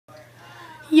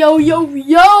Yo, yo,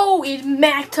 yo, it's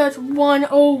MacTouch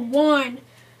 101,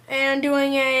 and I'm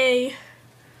doing a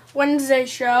Wednesday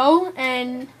show,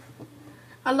 and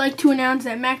I'd like to announce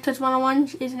that MacTouch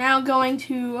 101 is now going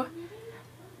to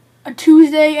a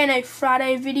Tuesday and a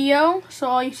Friday video, so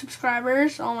all you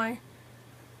subscribers, all my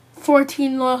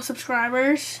 14 loyal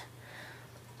subscribers,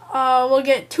 will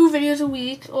get 2 videos a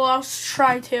week. Well, I'll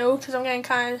try to, because I'm getting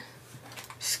kind of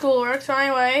schoolwork. So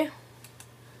anyway,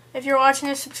 if you're watching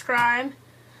this, subscribe.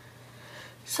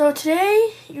 So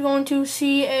today you're going to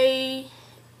see an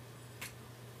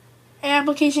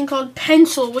application called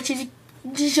Pencil, which is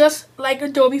just like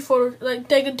Adobe Photo,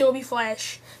 like Adobe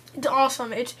Flash. It's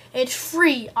awesome. It's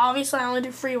free. Obviously, I only do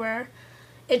freeware.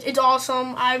 It's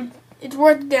awesome. It's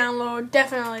worth the download,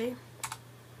 definitely.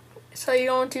 So you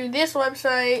go into this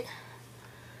website.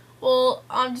 Well,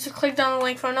 just clicked on the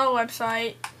link for another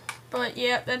website. But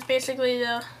yeah, that's basically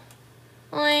the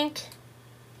link.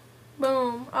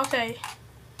 Boom. Okay.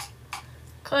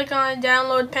 Click on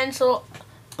download Pencil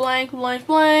blank blank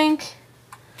blank,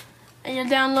 and you'll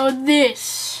download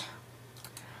this.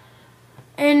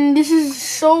 And this is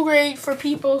so great for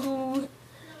people who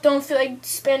don't feel like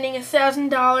spending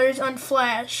 $1,000 on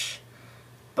Flash.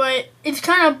 But it's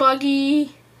kind of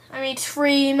buggy. I mean, it's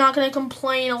free. I'm not gonna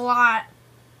complain a lot.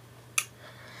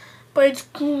 But it's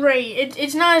great.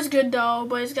 It's not as good though.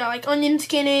 But it's got like onion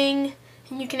skinning,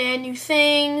 and you can add new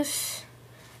things.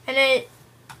 And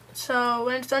so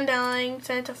when it's done downloading,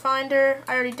 send it to Finder.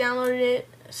 I already downloaded it.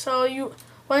 So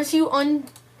once you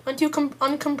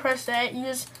uncompress that,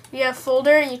 you have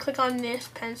folder, and you click on this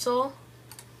Pencil.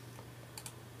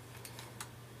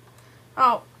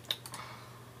 Oh,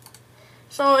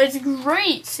 so it's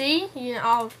great. See,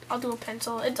 I'll do a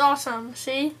Pencil. It's awesome.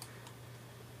 See,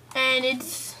 and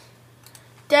it's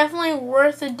definitely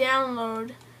worth the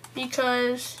download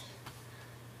because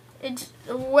it's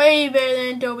way better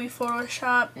than Adobe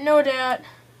Photoshop, no doubt.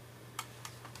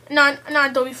 Not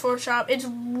Adobe Photoshop. It's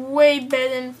way better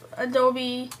than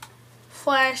Adobe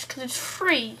Flash because it's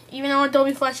free. Even though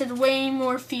Adobe Flash has way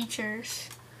more features,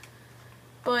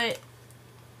 but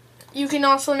you can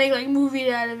also make like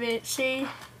movies out of it. See,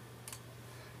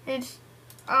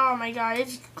 oh my god,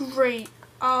 it's great.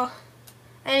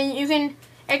 And you can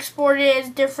export it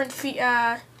as different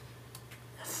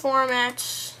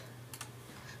formats.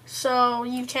 So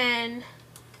you can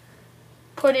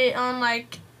put it on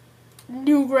like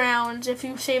Newgrounds if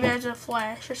you save it as a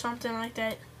Flash or something like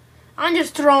that. I'm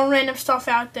just throwing random stuff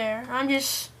out there. I'm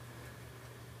just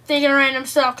thinking of random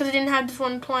stuff because I didn't have this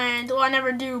one planned. Well, I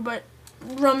never do, but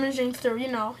rummaging through, you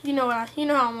know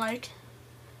how I'm like.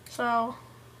 So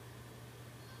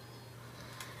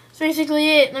that's basically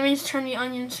it. Let me just turn the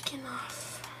onion skin off.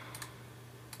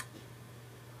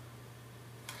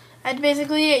 That's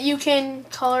basically it. You can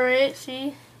color it,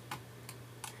 see?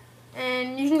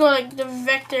 And you can go like the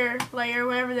vector layer,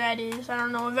 whatever that is. I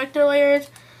don't know what vector layer is.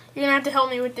 You're going to have to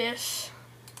help me with this.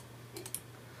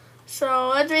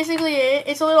 So that's basically it.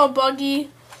 It's a little buggy,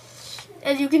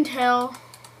 as you can tell.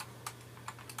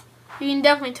 You can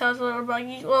definitely tell it's a little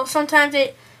buggy. Well, sometimes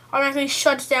it automatically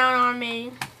shuts down on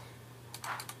me.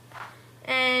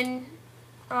 And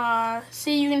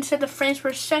see, you can set the frames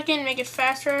per second, make it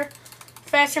faster.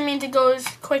 Faster means it goes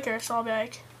quicker, so I'll be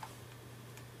like,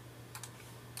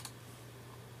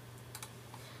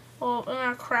 well,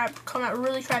 come out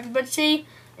really crappy. But see,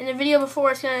 in the video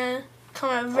before, it's gonna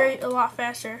come out a lot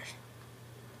faster.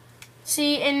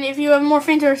 See, and if you have more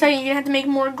frames per second, you're gonna have to make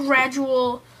more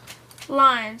gradual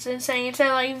lines. And saying instead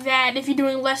of like that, if you're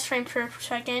doing less frames per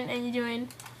second, and you're doing,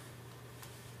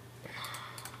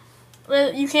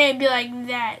 you can't be like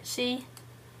that. See.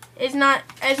 It's not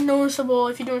as noticeable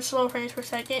if you're doing slow frames per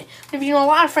second. But if you're doing a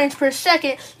lot of frames per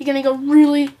second, you gotta go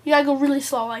really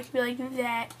slow, like be like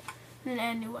that, and then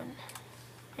add a new one.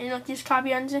 And you just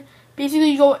copy on.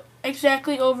 Basically, you go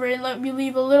exactly over it. You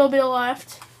leave a little bit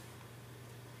left,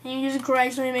 and you just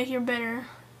gradually make it better.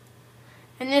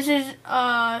 And this is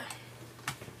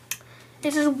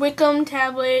Wacom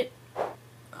tablet.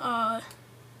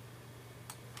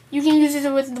 You can use this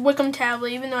with the Wacom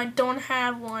tablet, even though I don't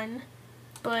have one.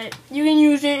 But you can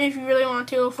use it if you really want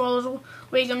to for all those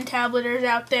Wacom tableters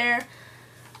out there.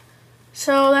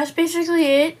 So that's basically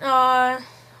it.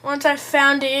 Once I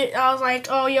found it, I was like,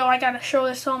 oh, yo, I gotta show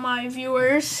this to all my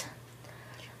viewers.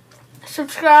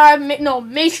 Subscribe. Make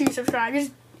sure you subscribe.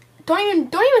 Just don't even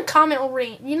comment or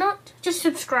rate. Just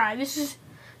subscribe. This is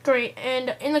great.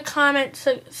 And in the comment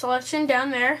selection down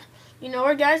there, you know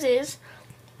where guys is.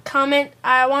 Comment.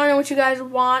 I want to know what you guys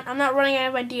want. I'm not running out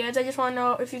of ideas. I just want to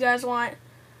know if you guys want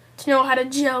to know how to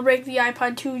jailbreak the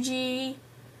iPod 2G,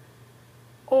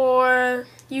 or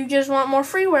you just want more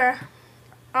freeware.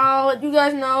 I'll let you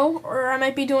guys know, or I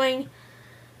might be doing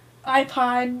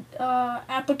iPod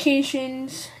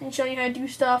applications and showing you how to do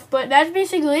stuff. But that's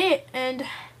basically it, and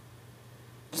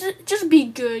just be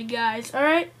good, guys. All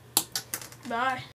right, bye.